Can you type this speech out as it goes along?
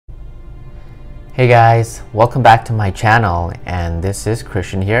Hey guys, welcome back to my channel, and this is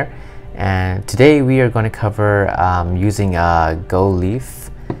Krishan here, and today we are going to cover using gold leaf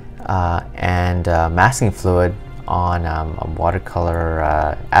and masking fluid on a watercolor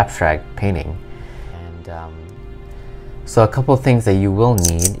abstract painting. And so a couple of things that you will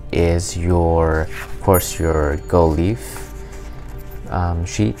need is of course your gold leaf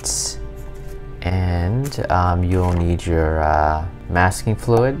sheets, and you'll need your masking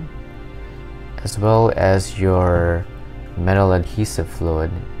fluid, as well as your metal adhesive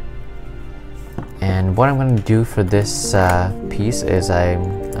fluid. And what I'm going to do for this piece is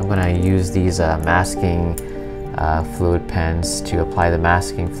I'm going to use these masking fluid pens to apply the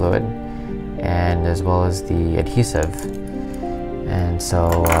masking fluid, and as well as the adhesive. And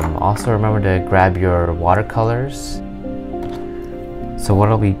so also remember to grab your watercolors. So what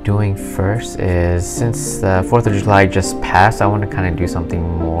I'll be doing first is, since the 4th of July just passed, I want to kind of do something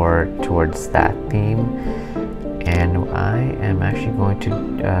more towards that theme. And I am actually going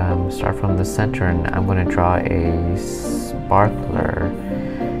to start from the center, and I'm going to draw a sparkler.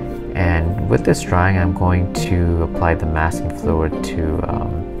 And with this drawing, I'm going to apply the masking fluid to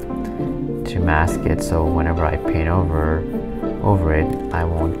mask it, so whenever I paint over it,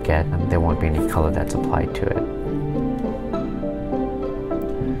 there won't be any color that's applied to it.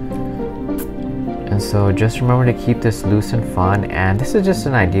 And so just remember to keep this loose and fun, and this is just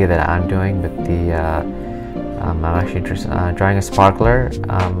an idea that I'm doing with the I'm actually just drawing a sparkler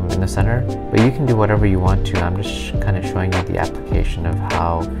in the center, but you can do whatever you want to. I'm just kind of showing you the application of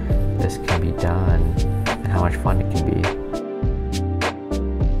how this can be done and how much fun it can be.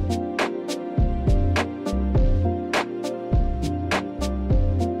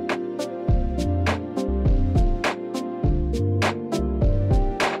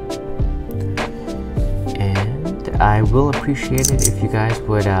 I will appreciate it if you guys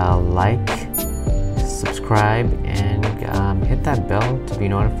would like, subscribe, and hit that bell to be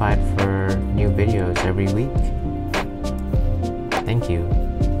notified for new videos every week. Thank you.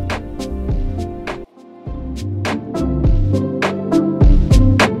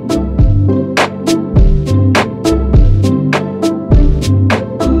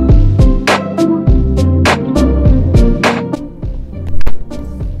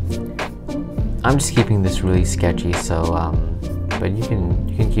 I'm just keeping this really sketchy, so but you can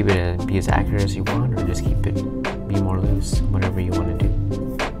keep it be as accurate as you want, or just keep it be more loose, whatever you want to do.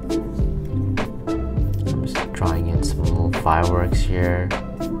 I'm just drawing in some little fireworks here.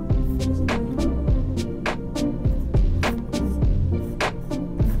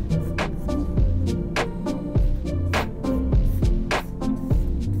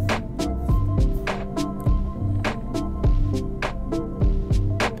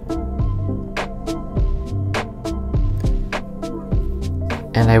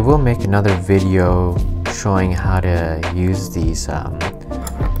 And I will make another video showing how to use these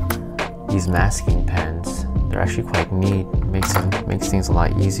masking pens. They're actually quite neat. Makes things a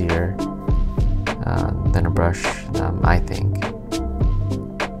lot easier than a brush, I think.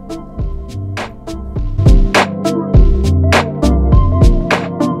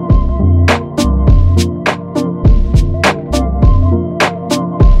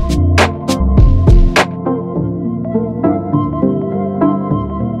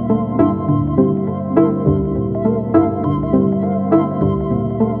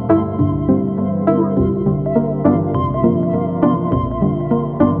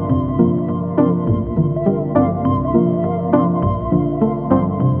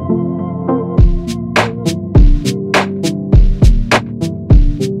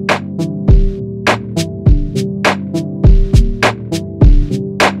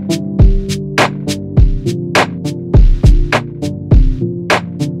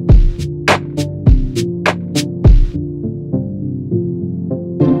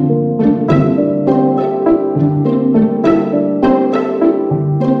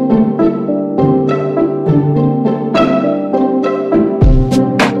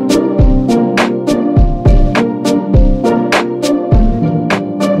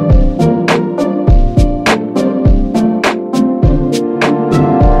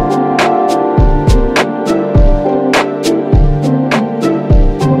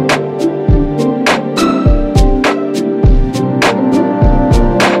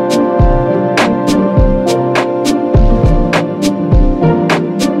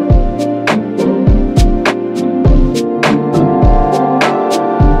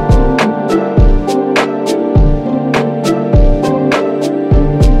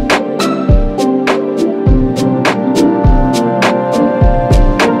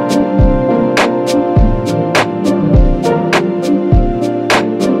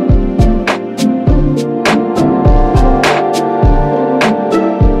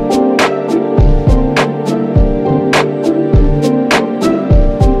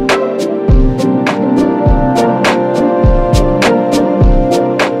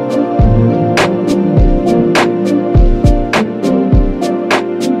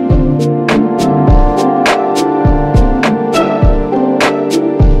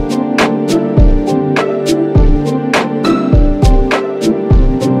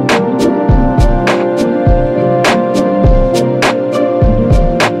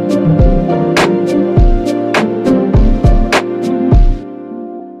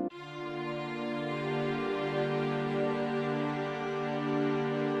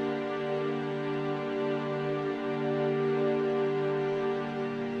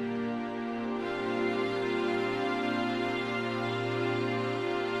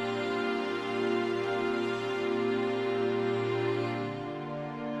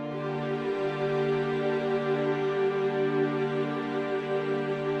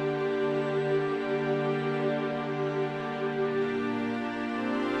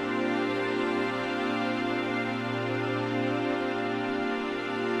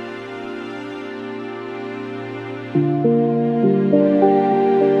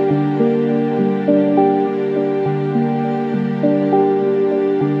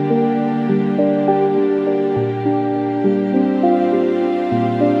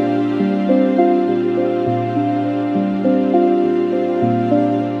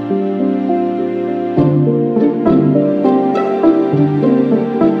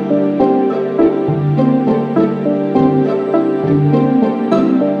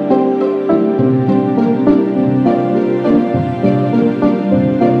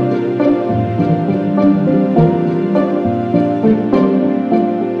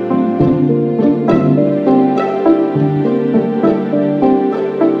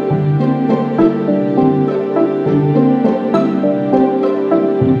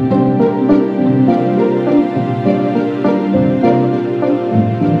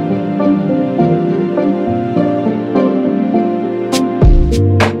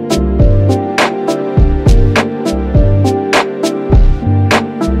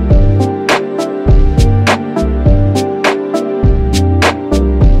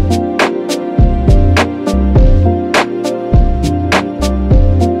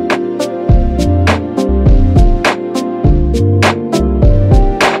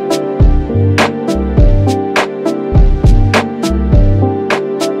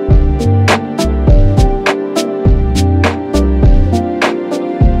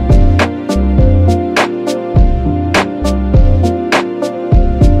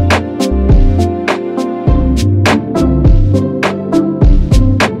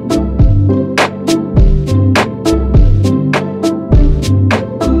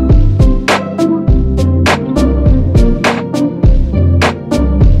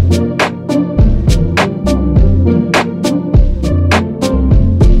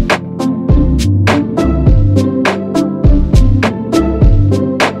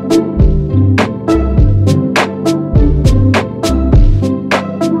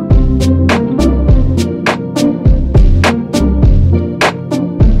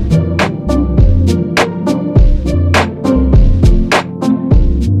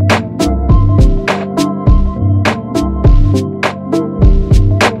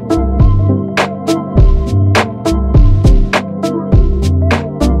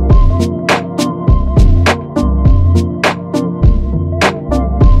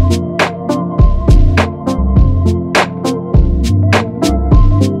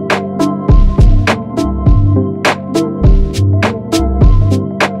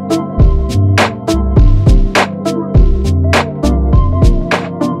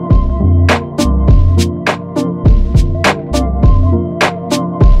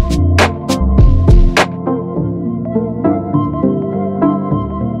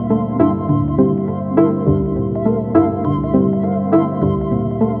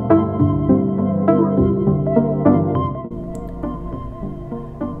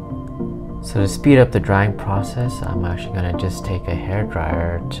 So to speed up the drying process, I'm actually going to just take a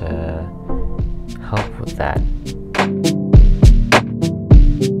hairdryer to help with that.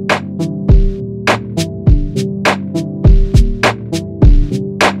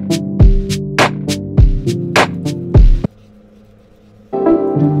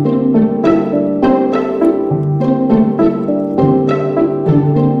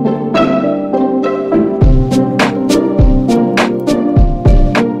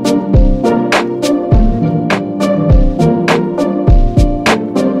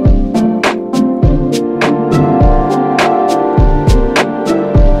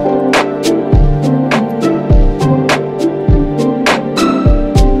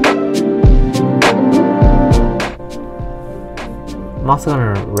 I'm also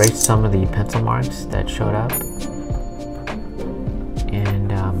going to erase some of the pencil marks that showed up,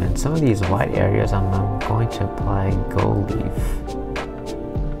 and in some of these white areas I'm going to apply gold leaf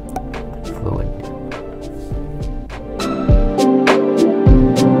fluid.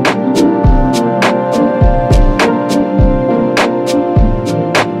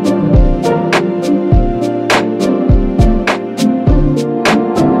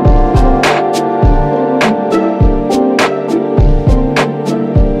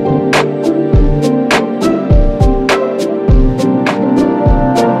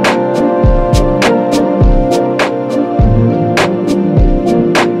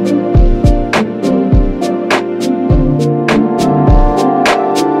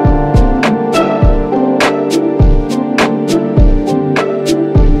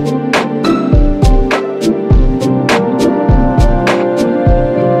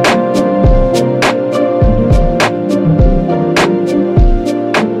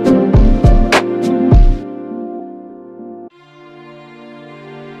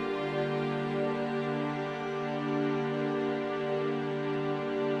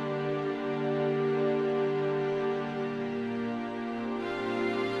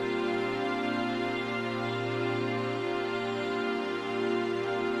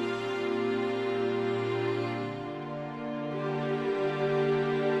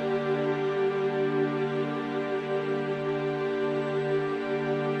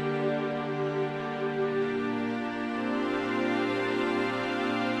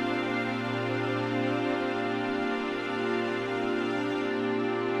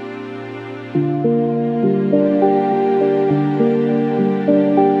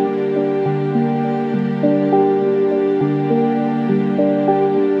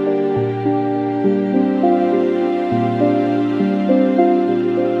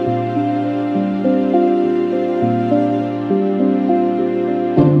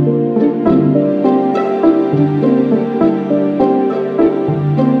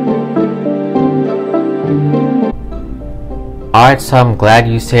 Alright, so I'm glad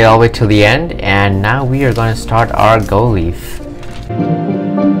you stayed all the way till the end, and now we are going to start our go leaf.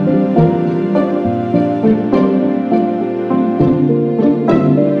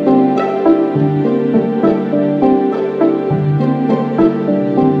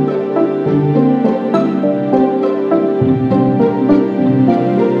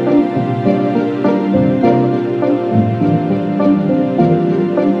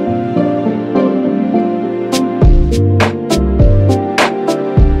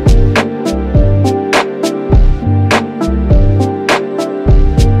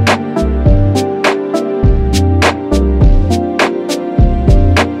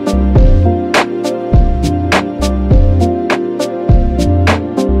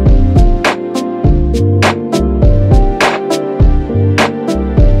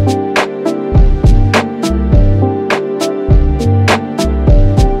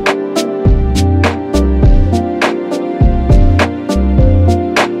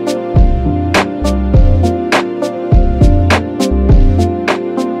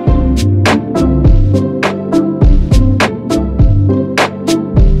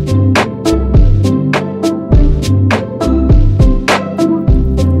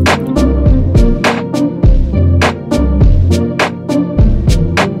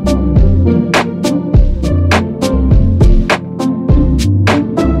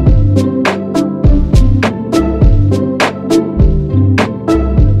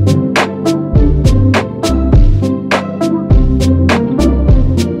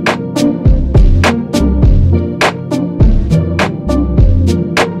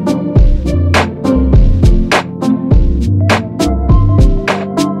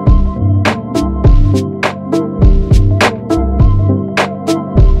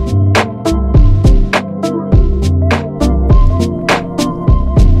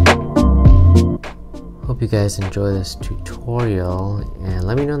 Hope you guys enjoy this tutorial, and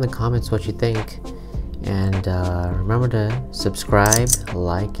let me know in the comments what you think, and remember to subscribe,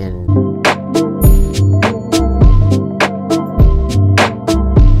 like, and